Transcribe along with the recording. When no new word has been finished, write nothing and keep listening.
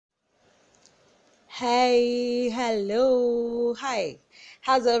Hey, hello, hi.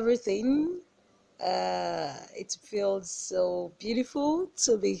 How's everything? It feels so beautiful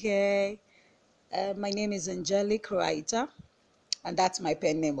to be here. My name is Angelic Writer, and that's my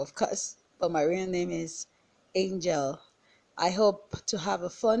pen name, of course, but my real name is Angel. I hope to have a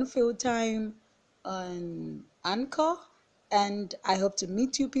fun-filled time on Anchor, and I hope to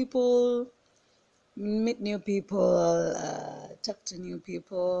meet new people, talk to new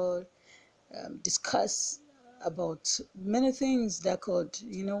people, discuss about many things that could,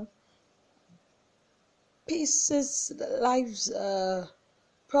 pieces, lives,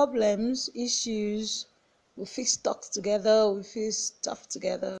 problems, issues. We fix stuff together, we fix stuff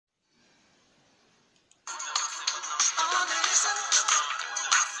together.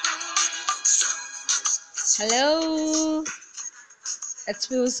 Hello, it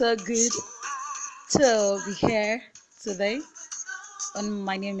feels so good to be here today. And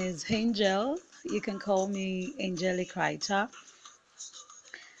my name is Angel. You can call me Angelic Writer.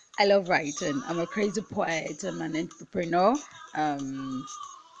 I love writing. I'm a crazy poet. I'm an entrepreneur. Um,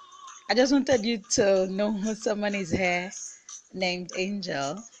 I just wanted you to know someone is here named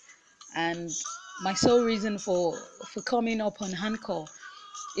Angel, and my sole reason for coming up on Handcall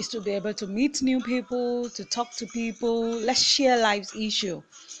is to be able to meet new people, to talk to people. Let's share life's issue.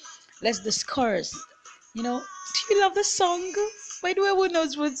 Let's discuss. Do you love the song? By the way, who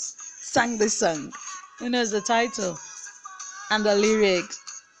knows who sang this song? Who knows the title and the lyrics?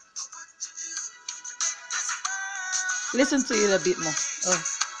 Listen to it a bit more. Oh,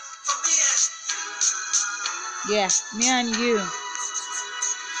 yeah, me and you.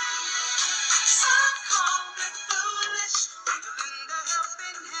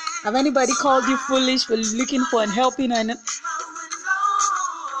 Have anybody called you foolish for looking for and helping and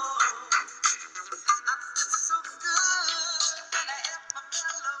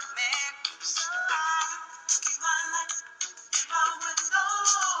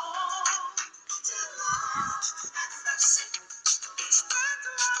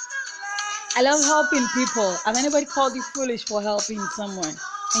I love helping people. Have anybody called you foolish for helping someone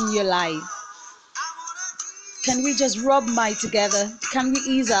in your life? Can we just rub my together? Can we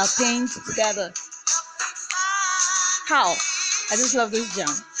ease our pains together? How? I just love this jam.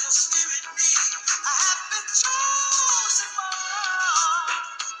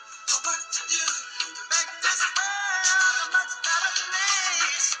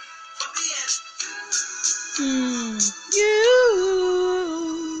 You.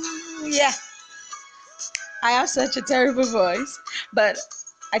 Yeah. I have such a terrible voice, but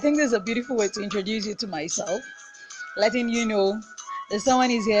I think there's a beautiful way to introduce you to myself, letting you know that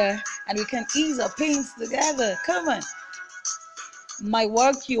someone is here and we can ease our pains together. Come on. My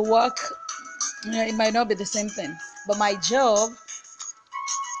work, your work, it might not be the same thing, but my job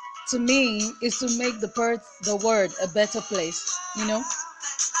to me is to make the world a better place, you know?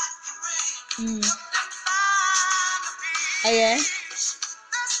 Mm. Oh, yeah?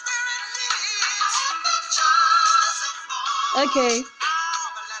 Okay.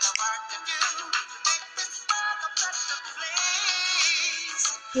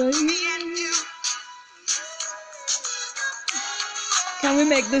 Can we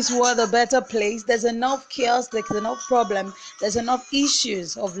make this world a better place? There's enough chaos, there's enough problem, there's enough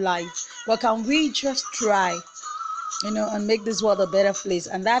issues of life. But can we just try, and make this world a better place?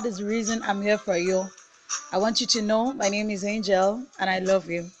 And that is the reason I'm here for you. I want you to know my name is Angel and I love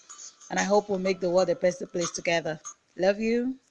you. And I hope we'll make the world a better place together. Love you.